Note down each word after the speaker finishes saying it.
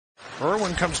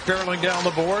Irwin comes barreling down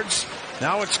the boards.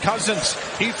 Now it's Cousins.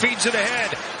 He feeds it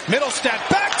ahead. Middlestat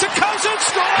back to Cousins.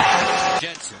 Score!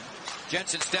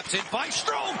 Jensen steps in by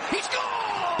Strome. He's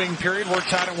gone! Period. We're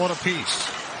tied at 1 apiece.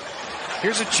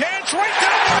 Here's a chance right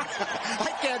there.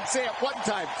 I can't say it one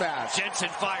time fast. Jensen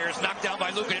fires, knocked down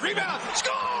by Luka. Rebound,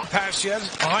 score! Pass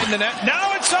yes, behind the net.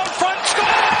 Now it's out front,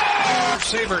 score!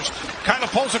 Sabres. Kyle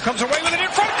Polza comes away with it in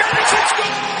front. Garrison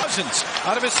scores! Cousins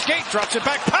out of his skate, drops it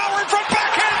back. Power in front,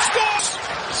 backhand, scores!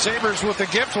 Sabres with the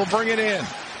gift will bring it in.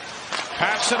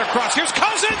 Pass it across. Here's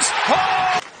Cousins!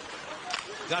 Oh!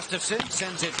 Gustafsson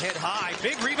sends it head high.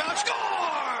 Big rebound, score!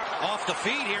 Off the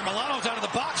feed here. Milano's out of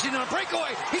the box. He's on a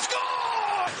breakaway. He scores!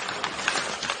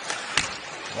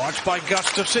 Watched by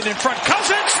Gustafsson in front.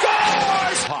 Cousins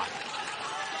scores! Hot.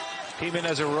 Came in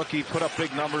as a rookie, put up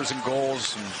big numbers and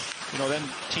goals. And, then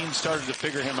teams started to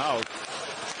figure him out.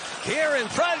 Here in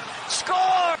front,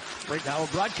 score! Right now a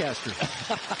broadcaster.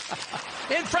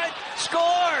 In front,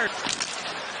 score!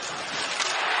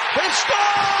 They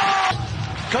score!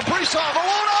 Kaprizov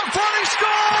alone out front, he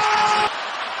scores!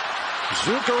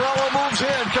 Zuccarello moves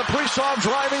in. Kaprizov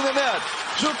driving the net.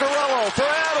 Zuccarello for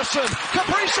Addison.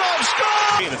 Kaprizov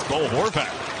scores! And it's Bo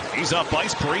Horvat. He's up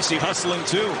ice. Parisi hustling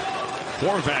too.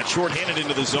 Horvat shorthanded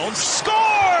into the zone.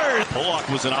 Scores! Pollock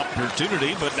was an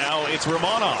opportunity, but now it's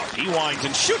Romanov. He winds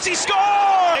and shoots. He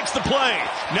scores! Makes the play.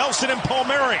 Nelson and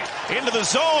Palmieri into the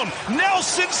zone.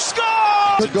 Nelson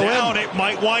scores! Down. It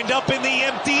might wind up in the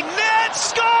empty net.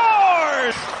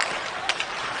 Scores!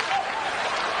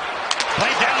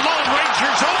 Played down low.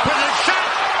 Rangers open and shot.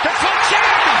 Deflection!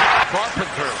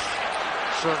 Carpenter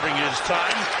serving his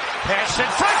time. Pass in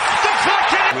front.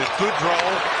 Deflection! With Goudreau.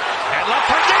 And left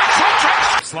for Dick.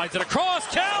 Slides it across.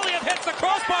 Talia hits the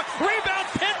crossbar. Rebound.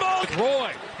 Pinball.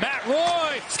 Roy. Matt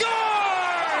Roy.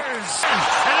 Scores!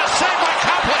 And a save by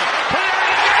Copley.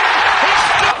 He's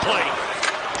still playing.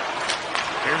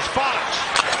 Here's Fox.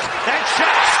 That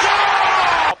shot.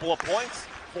 Score! Couple of points.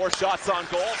 4 shots on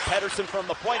goal. Pedersen from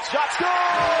the point. Shot. Score!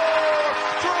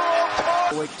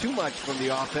 Away too much from the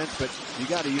offense, but you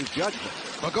got to use judgment.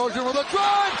 Bogosian with a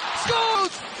drive.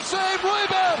 Scores! Save,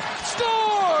 rebound.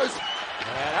 Scores!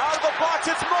 And out of the box,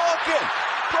 it's Malkin.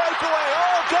 Breakaway,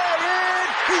 all day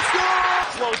in. He scores.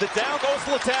 Slows it down, goes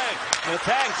Letang.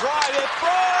 Letang drive in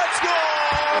front,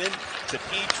 score. To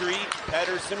Petrie,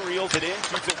 Pedersen reels it in,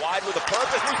 shoots it wide with a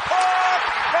purpose. He's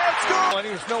pumped and scores. And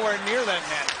he was nowhere near that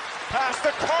net. Pass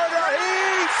to Carter,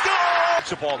 he scores.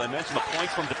 The ball. They mentioned the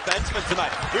points from defensemen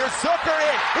tonight. Here's Zucker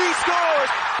in, he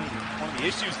scores. One of the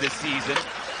issues this season.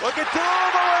 Look at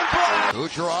Dumoulin.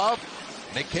 Kucherov.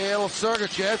 Mikhail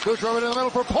Sergachev. Kucherov in the middle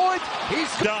for point.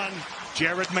 He's done.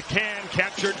 Jared McCann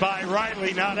captured by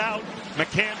Riley, not out.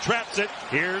 McCann traps it.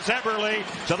 Here's Eberle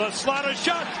to the slot, a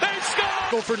shot. They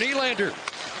score! Go for Nylander.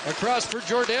 Across for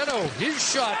Giordano. His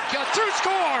shot got through,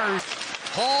 scores!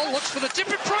 Hall looks for the tip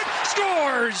in front,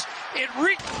 scores! It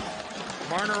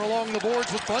Marner along the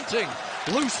boards with Bunting.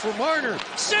 Loose for Marner.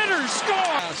 Center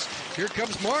scores! Here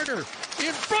comes Marner.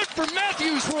 In front for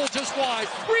Matthews, rolled just wide.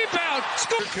 Rebound,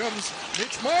 score! Here comes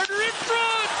Mitch Marner in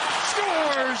front!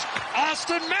 Scores!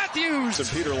 Austin Matthews! And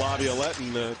Peter Laviolette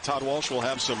and Todd Walsh will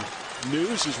have some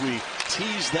news as we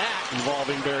tease that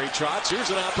involving Barry Trotz. Here's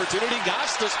an opportunity.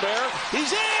 Goss to spare.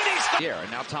 He's in! Here,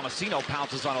 and now Tomasino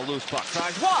pounces on a loose puck.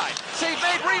 Tries wide. Save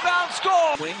made, rebound,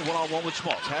 score! Wing, one-on-one with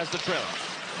Schmaltz. Has the trailer.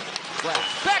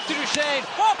 Back to Duchesne.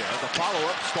 Oh. The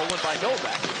follow-up stolen by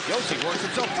Novak. Yossi works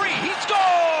himself free. He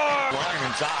scores!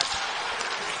 Ryan's out.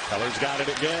 Keller's got it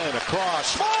again.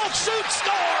 Across. Schmaltz shoots,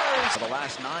 scores! For the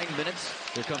last 9 minutes,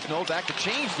 here comes Novak to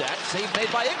change that. Save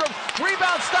made by Ingram.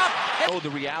 Rebound stop. Know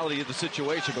the reality of the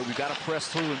situation, but we've got to press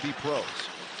through and be pros.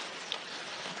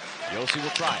 Yossi will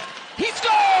try it. He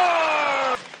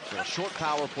scores! So a short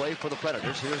power play for the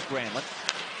Predators. Here's Granlund.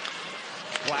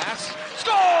 Glass.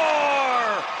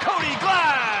 Score! Cody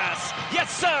Glass! Yes,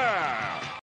 sir!